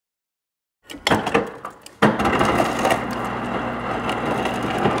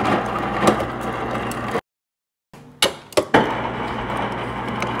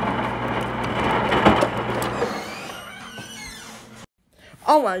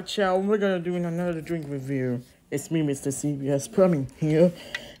Alright, y'all, we're gonna do another drink review. It's me, Mr. CBS Plumbing here,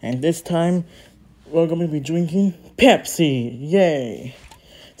 and this time we're gonna be drinking Pepsi. Yay!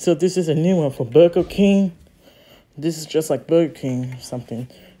 So this is a new one for Burger King. This is just like Burger King or something.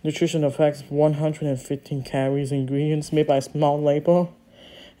 Nutritional facts: 115 calories, ingredients made by a small label,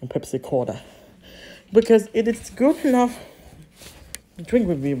 and Pepsi Cola. Because it is good enough drink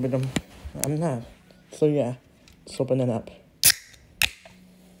review with them. I'm not. So yeah, let's open it up.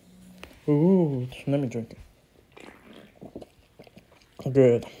 Ooh, let me drink it.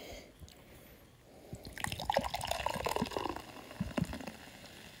 Good.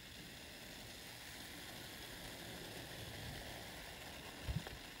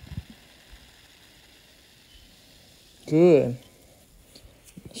 Good.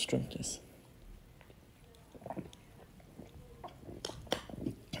 Let's drink this.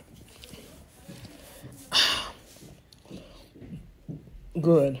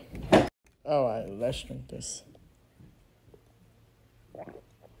 Good. Alright, let's drink this.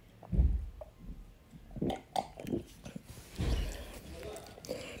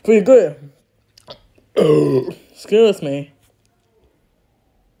 Pretty good. Excuse me.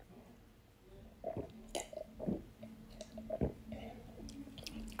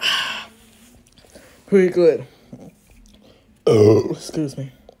 Pretty good. Excuse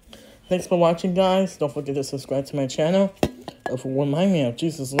me. Thanks for watching, guys. Don't forget to subscribe to my channel. Remind me of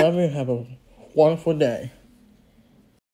Jesus love you. Have a wonderful day.